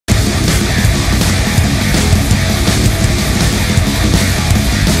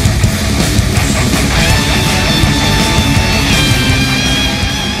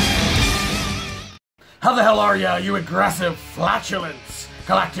the hell are ya, you aggressive flatulence?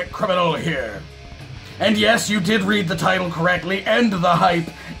 Galactic criminal here. And yes, you did read the title correctly, and the hype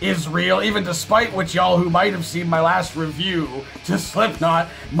is real, even despite what y'all who might have seen my last review to Slipknot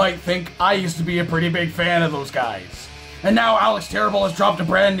might think I used to be a pretty big fan of those guys. And now Alex Terrible has dropped a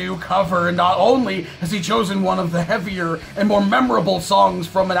brand new cover, and not only has he chosen one of the heavier and more memorable songs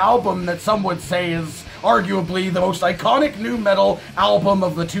from an album that some would say is arguably the most iconic nu metal album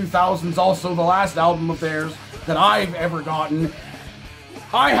of the 2000s, also the last album of theirs that I've ever gotten.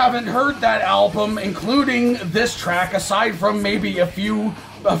 I haven't heard that album, including this track, aside from maybe a few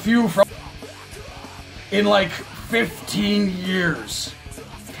from in like 15 years.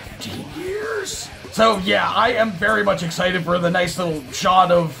 15 years? So yeah, I am very much excited for the nice little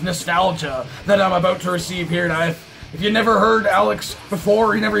shot of nostalgia that I'm about to receive here. Now, if you never heard Alex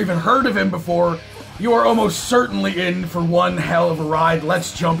before, you never even heard of him before, you are almost certainly in for one hell of a ride.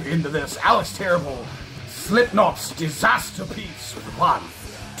 Let's jump into this. Alex Terrible, Slipknot's Disasterpiece. 1,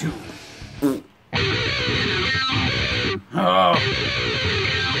 2.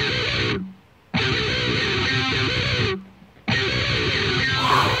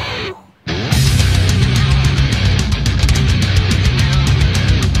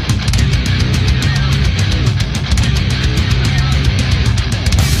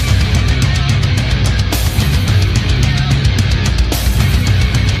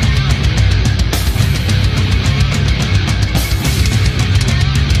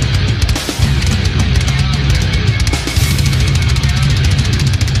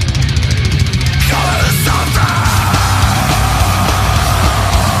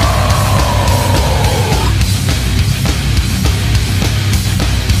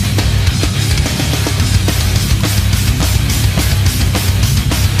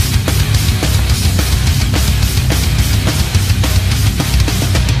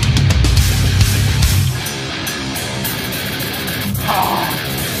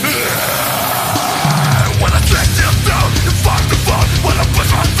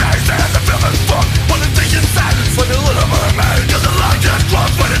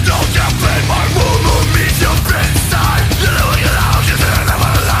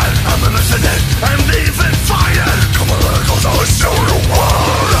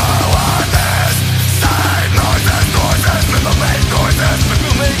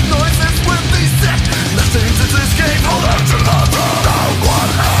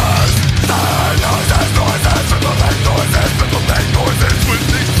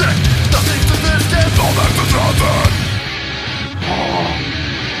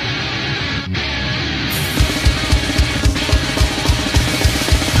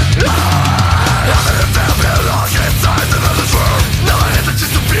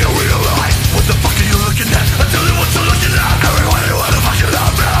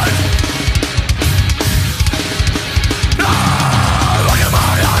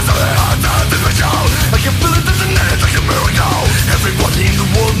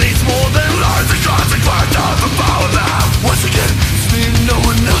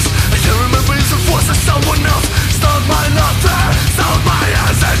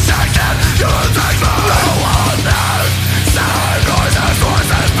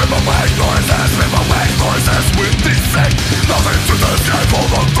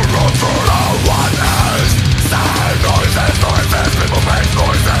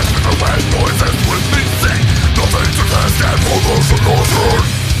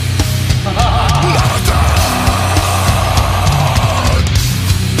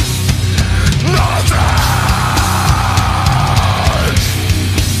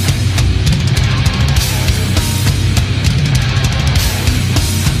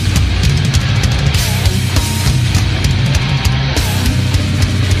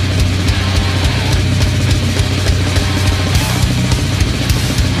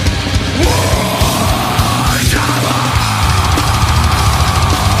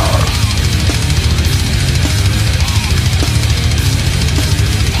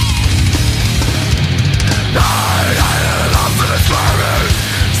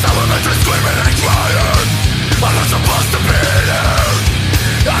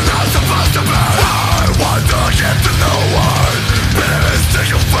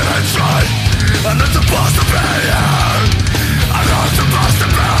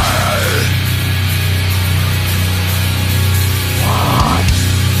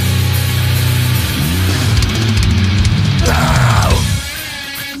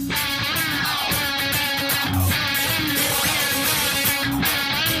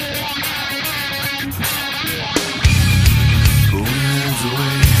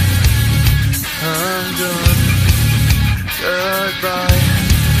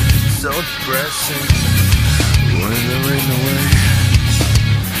 so depressing. fading away.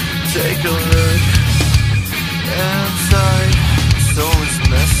 Take a look inside, so it's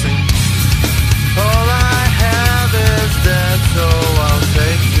messy. All I have is that, so I'll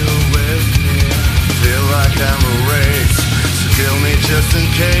take you with me. Feel like I'm erased, so kill me just in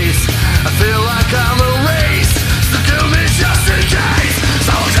case. I feel like I'm erased, so kill me just in case.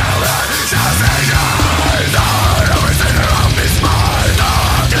 So tell me, something good, everything around me's mine.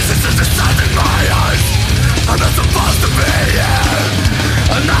 This is just a sight in my eyes. I'm not supposed to be here.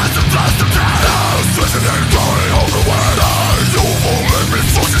 I'm not supposed to be here. Twisting and blowing all the world. You won't let me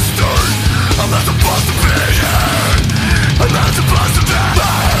force it stay. I'm not supposed to be here. I'm not supposed to be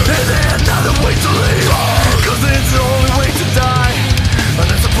here. Is there another way to leave? Cause it's the only way to die. I'm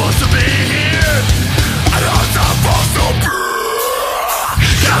not supposed to be here. I'm not supposed to be here.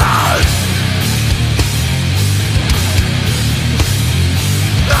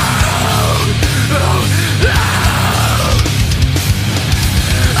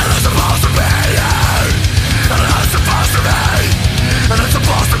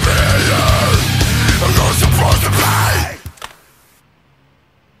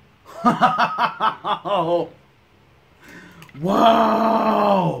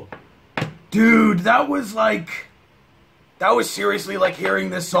 Wow, dude, that was seriously like hearing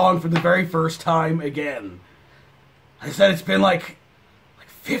this song for the very first time again. I said it's been like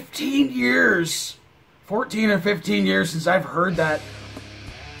 15 years, 14 or 15 years since I've heard that.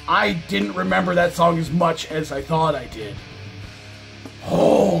 I didn't remember that song as much as I thought I did.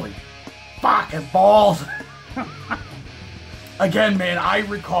 Holy fucking balls. Again, man, I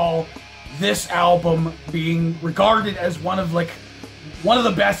recall this album being regarded as one of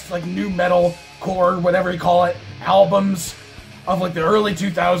the best like new metal core, whatever you call it, albums of like the early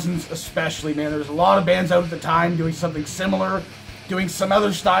 2000s especially, man. There's a lot of bands out at the time doing something similar, doing some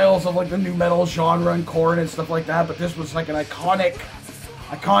other styles of like the new metal genre and core and stuff like that, but this was like an iconic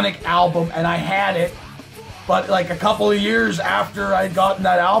album, and I had it. But like a couple of years after I'd gotten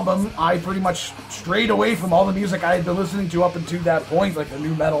that album, I pretty much strayed away from all the music I had been listening to up until that point, like the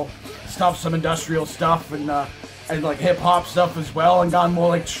new metal stuff, some industrial stuff, and like hip hop stuff as well, and gone more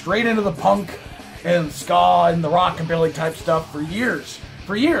like straight into the punk and ska and the rockabilly type stuff for years.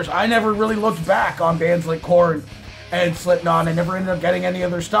 For years, I never really looked back on bands like Korn and Slipknot. I never ended up getting any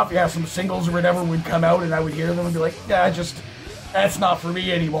of their stuff. Yeah, some singles or whatever would come out, and I would hear them and be like, yeah, that's not for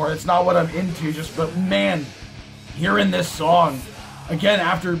me anymore. That's not what I'm into. But man, hearing this song again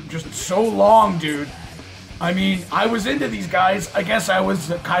after just so long, dude. I mean, I was into these guys. I guess I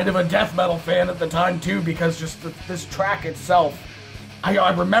was kind of a death metal fan at the time too, because just this track itself,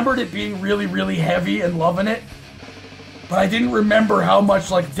 I remembered it being really, really heavy and loving it, but I didn't remember how much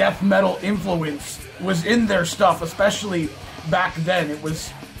like death metal influence was in their stuff, especially back then. It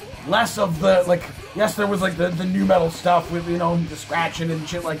was less of the like. Yes, there was like the new metal stuff with, you know, the scratching and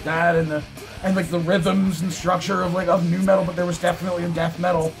shit like that, and like the rhythms and structure of new metal, but there was definitely in death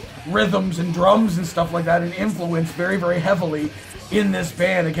metal rhythms and drums and stuff like that, and influence very, very heavily in this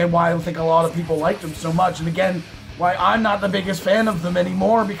band. Again, why I think a lot of people liked them so much, and again, why I'm not the biggest fan of them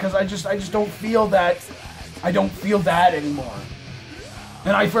anymore, because I just don't feel that. I don't feel that anymore.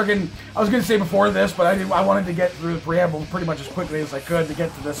 And I was gonna say before this, but I wanted to get through the preamble pretty much as quickly as I could to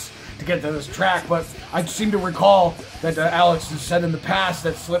get to this track, but I seem to recall that Alex has said in the past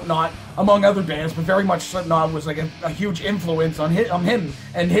that Slipknot, among other bands, but very much Slipknot, was like a huge influence on him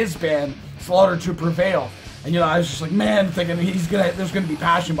and his band, Slaughter to Prevail. And, you know, I was just like, man, thinking there's gonna be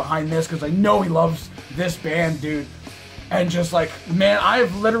passion behind this, because I know he loves this band, dude. And just like, man,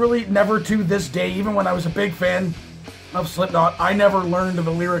 I've literally never to this day, even when I was a big fan of Slipknot, I never learned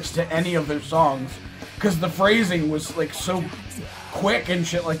the lyrics to any of their songs, because the phrasing was like so quick and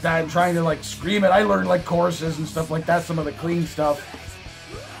shit like that, and trying to like scream it. I learned like choruses and stuff like that, some of the clean stuff.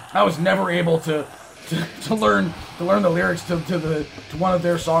 I was never able to learn the lyrics to one of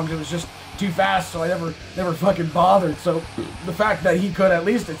their songs. It was just too fast, so I never fucking bothered. So the fact that he could, at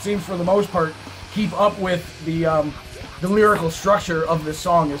least it seems for the most part, keep up with the lyrical structure of this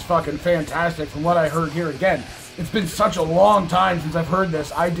song is fucking fantastic. From what I heard here, again, it's been such a long time since I've heard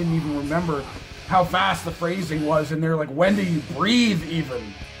this, I didn't even remember how fast the phrasing was, and they're like, when do you breathe even?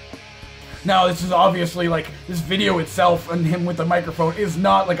 Now, this is obviously like, this video itself and him with the microphone is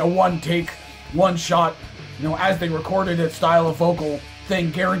not like a one take, one shot, you know, as they recorded it style of vocal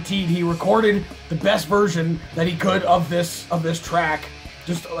thing. Guaranteed he recorded the best version that he could of this track,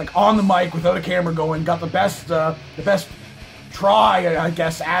 just like on the mic without a camera going, got the best try, I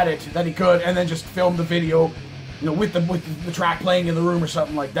guess, at it that he could, and then just filmed the video, you know, with the track playing in the room or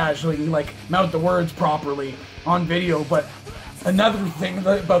something like that, so he can like mount the words properly on video. But another thing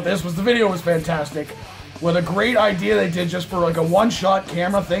about this was the video was fantastic. What a great idea they did just for like a one-shot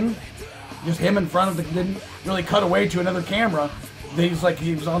camera thing. Just him in front of the, didn't really cut away to another camera. He's like,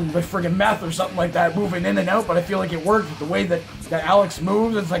 he was on the friggin' meth or something like that, moving in and out, but I feel like it worked with the way that Alex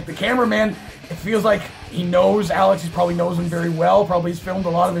moves. It's like the cameraman, it feels like he knows Alex, he probably knows him very well, probably he's filmed a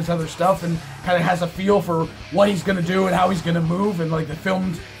lot of his other stuff and kind of has a feel for what he's gonna do and how he's gonna move, and like they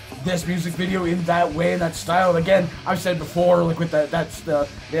filmed this music video in that way, in that style. And again, I've said before, like with that's the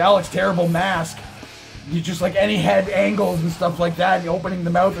Alex Terrible mask, you just like any head angles and stuff like that, and opening the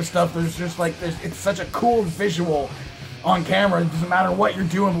mouth and stuff, there's just like, it's such a cool visual on camera. It doesn't matter what you're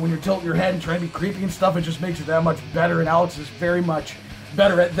doing, but when you're tilting your head and trying to be creepy and stuff, it just makes it that much better, and Alex is very much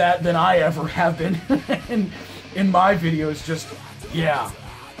better at that than I ever have been in my videos. Just, yeah.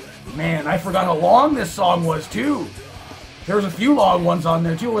 Man, I forgot how long this song was, too. There was a few long ones on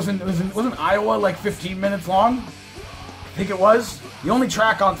there, too. Wasn't Iowa like 15 minutes long? I think it was. The only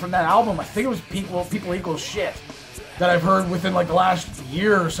track on from that album, I think it was People Equal Shit, that I've heard within like the last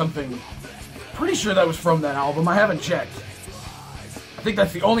year or something. Pretty sure that was from that album. I haven't checked. I think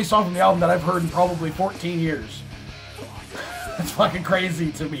that's the only song from the album that I've heard in probably 14 years. That's fucking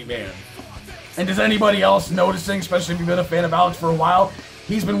crazy to me, man. And is anybody else noticing, especially if you've been a fan of Alex for a while,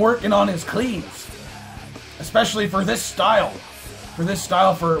 he's been working on his cleans. Especially for this style.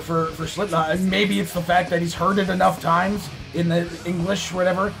 For Slipknot. And maybe it's the fact that he's heard it enough times in the English,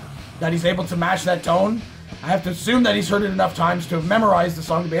 whatever, that he's able to match that tone. I have to assume that he's heard it enough times to have memorized the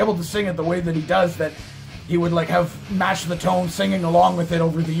song, to be able to sing it the way that he does, that he would like have matched the tone singing along with it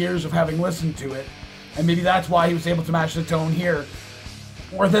over the years of having listened to it. And maybe that's why he was able to match the tone here.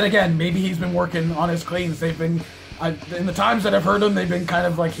 Or then again, maybe he's been working on his cleans. They've been, in the times that I've heard them, they've been kind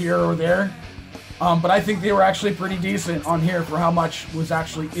of like here or there. But I think they were actually pretty decent on here for how much was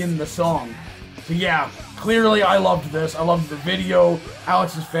actually in the song. So yeah, clearly I loved this. I loved the video.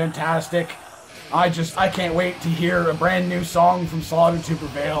 Alex is fantastic. I can't wait to hear a brand new song from Slaughter to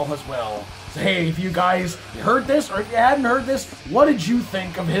Prevail as well. So hey, if you guys heard this, or if you hadn't heard this, what did you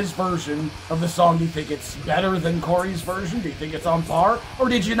think of his version of the song? Do you think it's better than Corey's version? Do you think it's on par? Or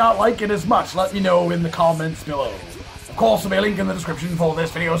did you not like it as much? Let me know in the comments below. Of course, there'll be a link in the description for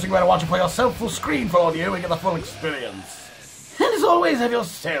this video, so you can go and watch it for yourself, full screen for you, and get the full experience. And as always, have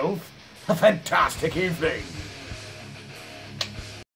yourself a fantastic evening.